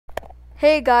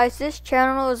Hey guys, this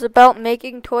channel is about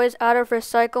making toys out of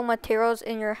recycled materials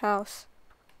in your house.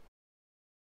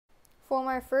 For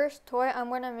my first toy, I'm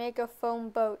going to make a foam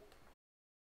boat.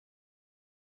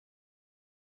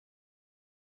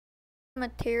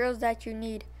 Materials that you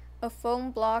need: a foam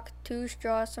block, 2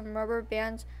 straws, some rubber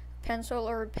bands, pencil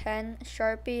or pen,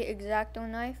 Sharpie, X-Acto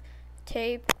knife,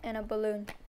 tape, and a balloon.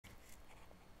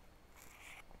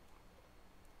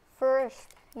 First,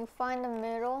 you find the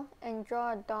middle and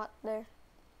draw a dot there.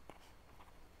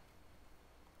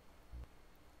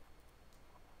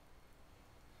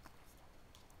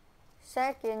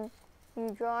 Second, you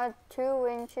draw 2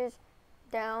 inches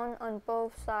down on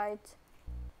both sides.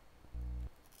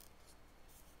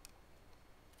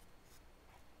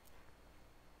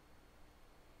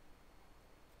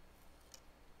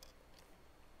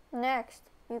 Next,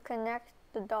 you connect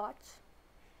the dots.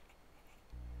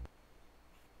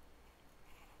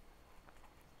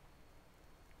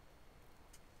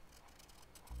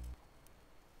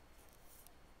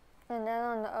 And then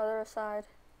on the other side.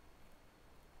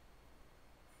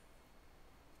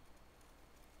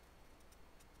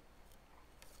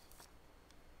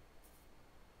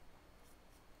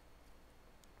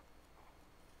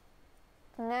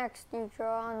 Next, you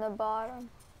draw on the bottom.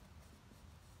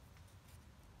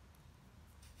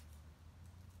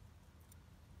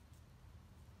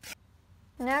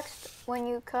 Next, when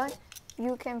you cut,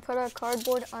 you can put a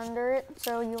cardboard under it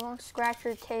so you won't scratch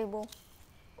your table.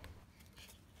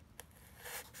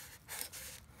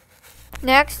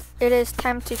 Next, it is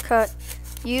time to cut.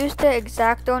 Use the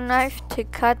X-Acto knife to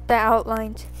cut the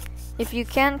outlines. If you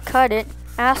can't cut it,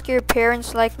 ask your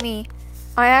parents like me.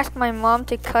 I asked my mom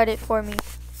to cut it for me.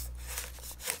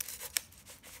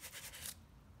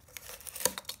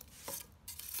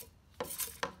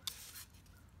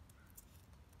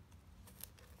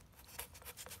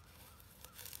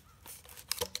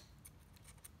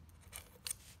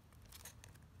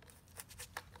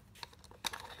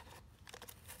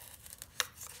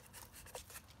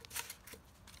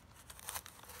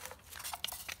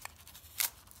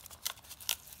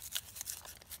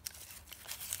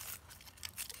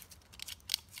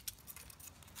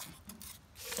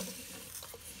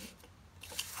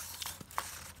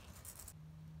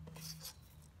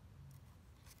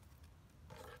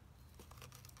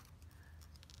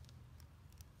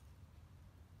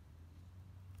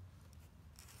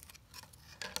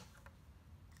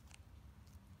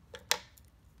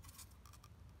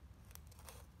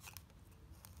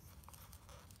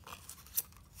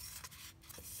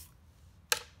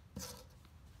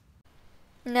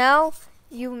 Now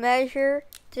you measure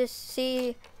to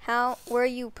see where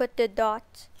you put the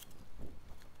dots.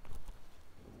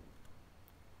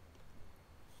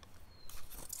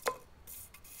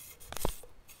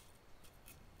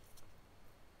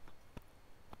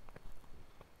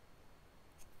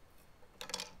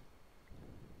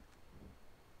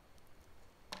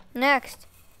 Next,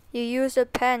 you use a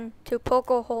pen to poke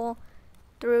a hole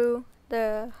through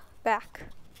the back.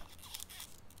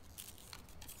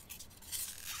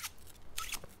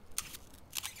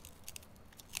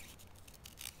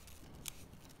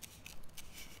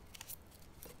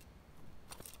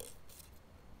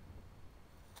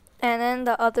 And then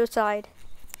the other side.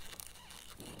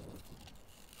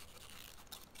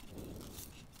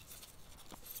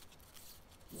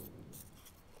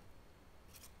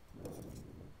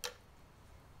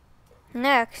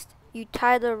 Next, you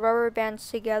tie the rubber bands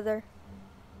together.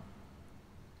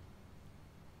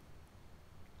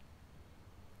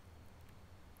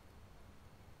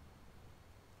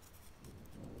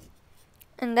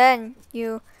 And then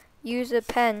you use a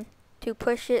pen to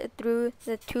push it through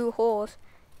the 2 holes.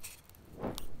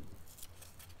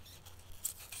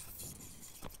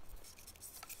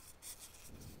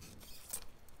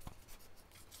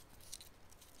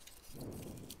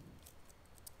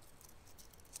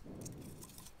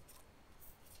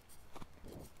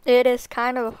 It is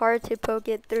kind of hard to poke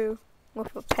it through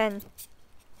with a pen.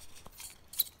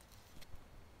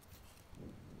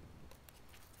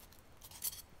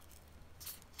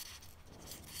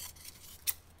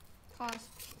 Pause.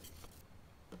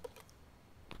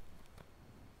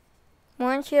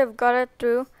 Once you have got it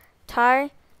through,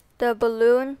 tie the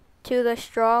balloon to the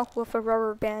straw with a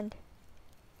rubber band.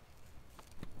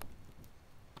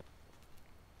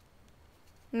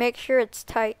 Make sure it's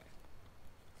tight.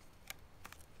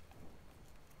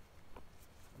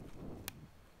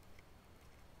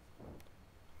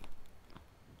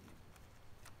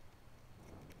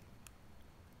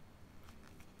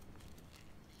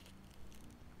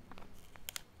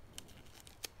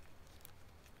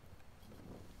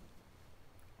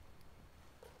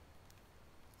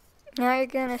 Now you're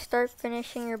gonna start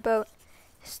finishing your boat.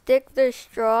 Stick the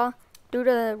straw through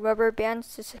the rubber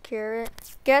bands to secure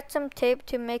it. Get some tape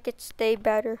to make it stay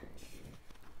better.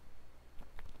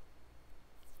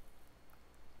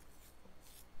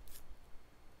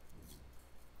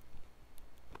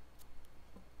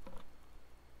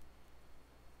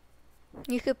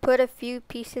 You could put a few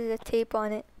pieces of tape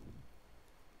on it.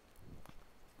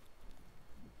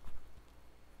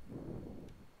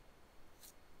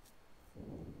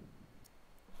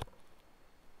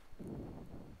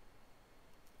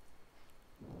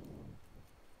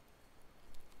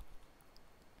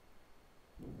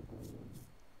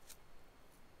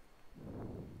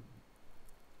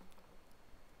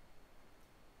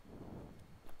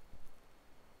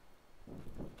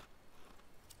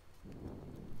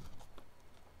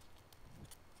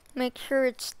 Make sure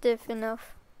it's stiff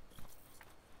enough.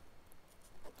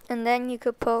 And then you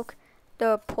could poke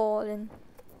the pole in.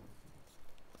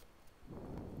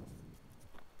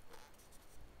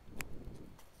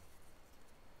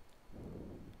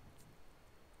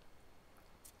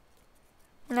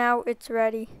 Now it's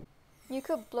ready. You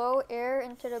could blow air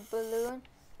into the balloon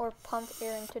or pump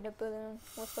air into the balloon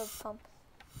with a pump.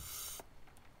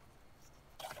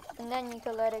 And then you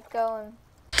could let it go and